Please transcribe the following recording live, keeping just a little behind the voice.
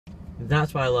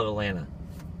That's why I love Atlanta.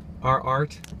 Our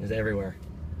art is everywhere.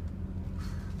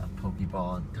 A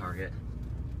Pokeball in Target.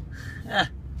 Eh.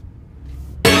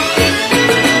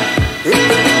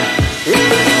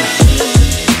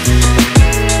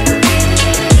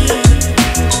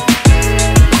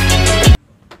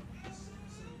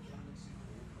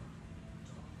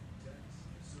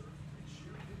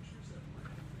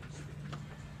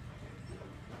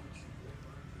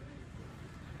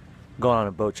 Going on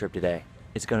a boat trip today.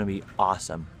 It's gonna be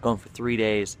awesome. Going for 3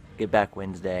 days, get back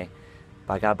Wednesday.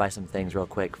 But I gotta buy some things real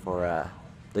quick for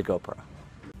the GoPro.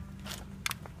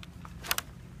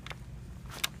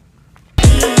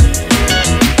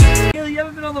 Haley, you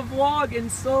haven't been on the vlog in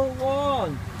so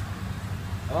long.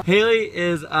 Haley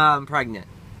is pregnant.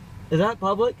 Is that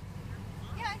public?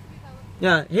 Yeah, it can be public.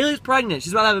 Yeah, Haley's pregnant.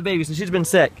 She's about to have a baby, so she's been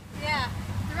sick. Yeah,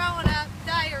 throwing up,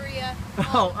 diarrhea.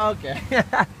 Oh, okay.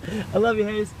 I love you,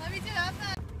 Hayes. Love you too.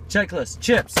 Outside. Checklist: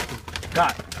 chips,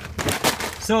 got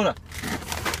soda,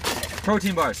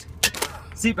 protein bars,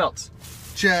 seatbelts.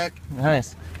 Check.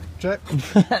 Nice. Check.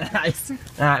 Nice. All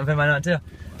right, put mine on too.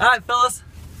 All right, fellas,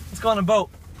 let's go on a boat.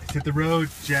 Let's hit the road,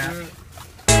 Jack.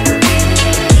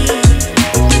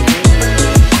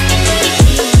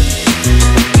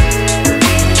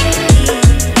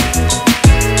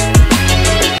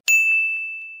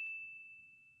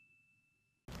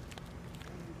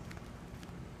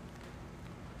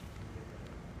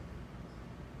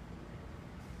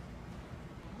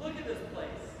 Look at this place.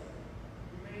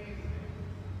 Amazing.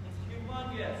 It's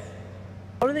humongous.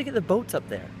 How do they get the boats up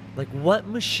there? Like, what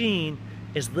machine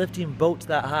is lifting boats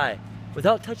that high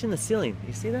without touching the ceiling?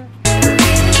 You see that?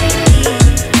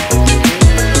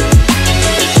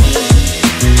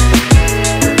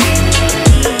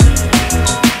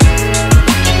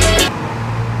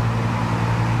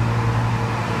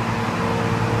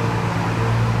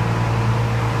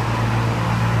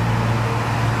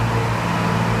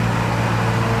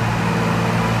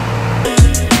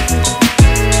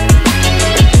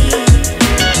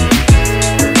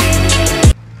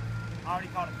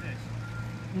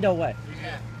 No way.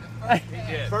 He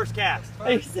did. First cast.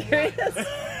 Are you serious?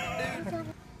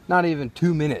 Not even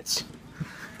 2 minutes.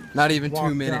 Not even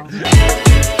 2 minutes.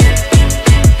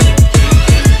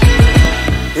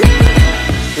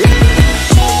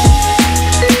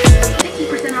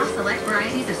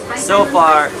 So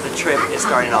far, the trip is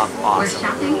starting off awesome.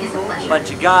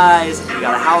 Bunch of guys, we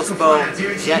got a houseboat,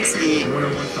 jet ski.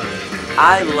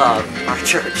 I love our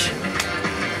church.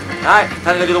 Alright,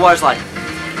 time to go do the water slide.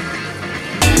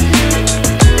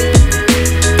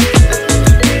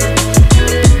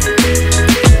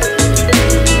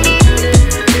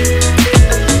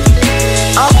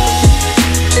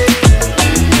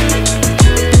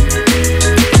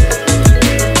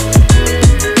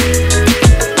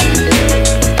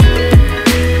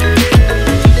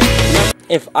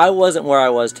 If I wasn't where I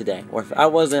was today, or if I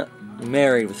wasn't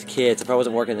married with kids, if I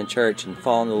wasn't working in the church and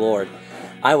following the Lord,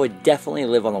 I would definitely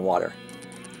live on the water.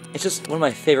 It's just one of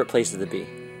my favorite places to be.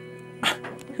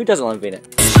 Who doesn't love being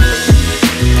it?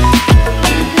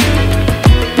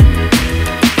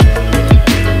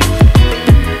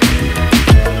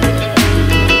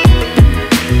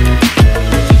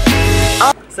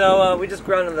 So we just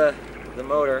grounded the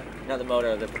motor, not the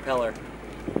motor, the propeller.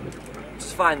 Which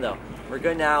is fine though. We're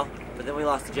good now. But then we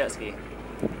lost the jet ski.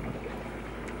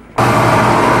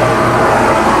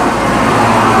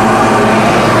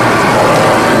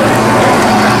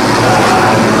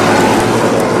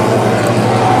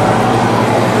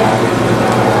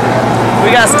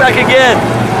 We got stuck again.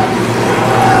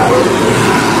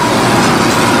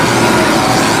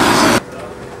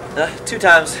 2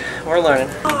 times. We're learning.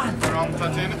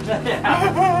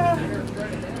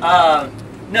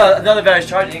 No, another battery's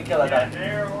charging. You can kill that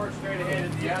battery.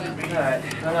 Alright,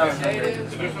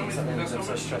 I'm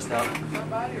so stressed out.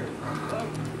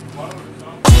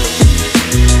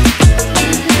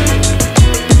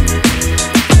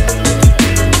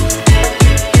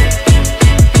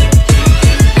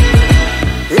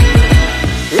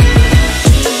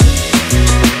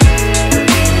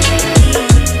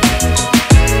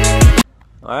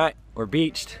 Alright, we're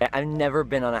beached. I've never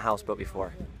been on a houseboat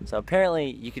before. So apparently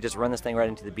you could just run this thing right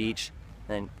into the beach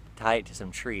and then tie it to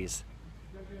some trees.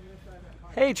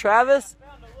 Hey Travis!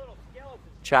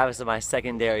 Travis is my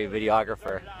secondary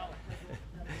videographer.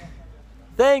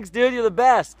 Thanks dude, you're the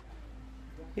best!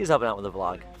 He's helping out with the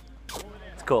vlog.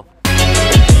 It's cool.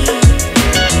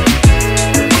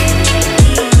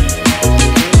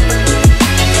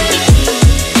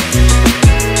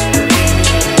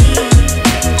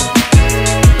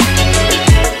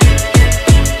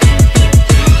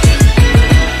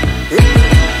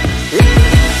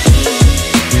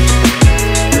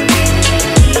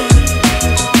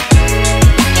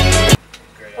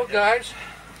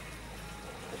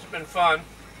 fun.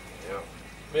 Yeah.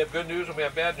 We have good news and we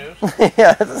have bad news.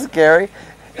 Yeah, this is scary.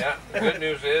 Yeah, the good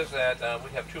news is that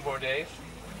we have 2 more days.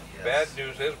 Yes. Bad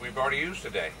news is we've already used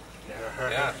today.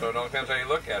 Yeah, so it all depends how you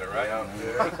look at it, right?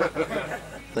 Yeah.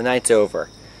 The night's over.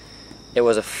 It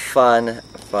was a fun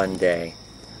day.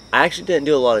 I actually didn't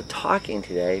do a lot of talking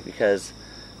today because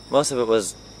most of it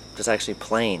was just actually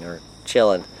playing or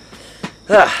chilling.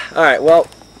 Alright, well,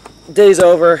 day's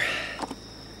over.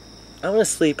 I'm gonna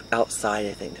sleep outside,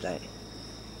 I think, tonight.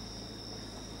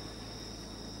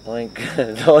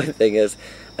 The only thing is,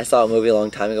 I saw a movie a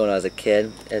long time ago when I was a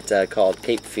kid. It's called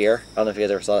Cape Fear. I don't know if you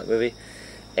guys ever saw that movie.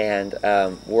 And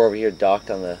we're over here docked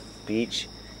on the beach,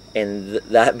 and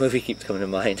that movie keeps coming to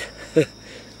mind.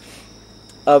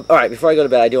 Alright, before I go to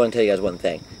bed, I do want to tell you guys one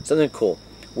thing. Something cool.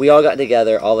 We all got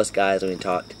together, all of us guys, and we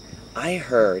talked. I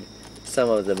heard some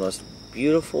of the most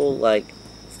beautiful,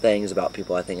 things about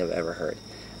people I think I've ever heard.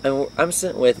 And I'm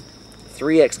sitting with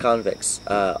 3 ex-convicts,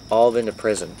 all been to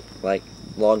prison,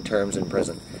 long terms in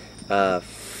prison.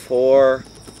 4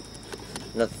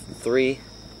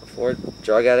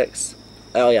 drug addicts.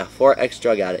 Oh yeah, 4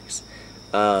 ex-drug addicts.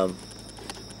 And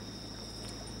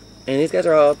these guys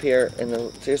are all up here,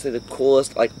 and seriously the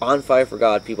coolest, on fire for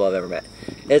God people I've ever met.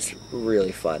 It's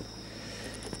really fun.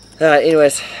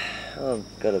 Anyways, I'll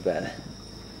go to bed.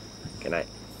 Good night.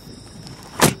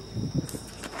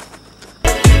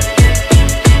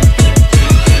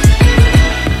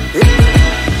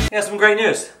 I got some great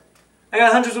news. I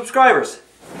got 100 subscribers.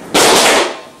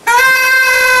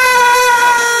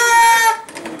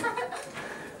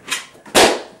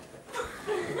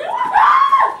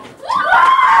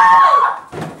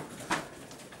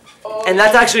 And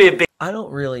that's actually a big... I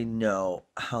don't really know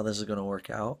how this is going to work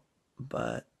out,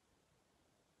 but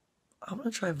I'm going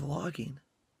to try vlogging.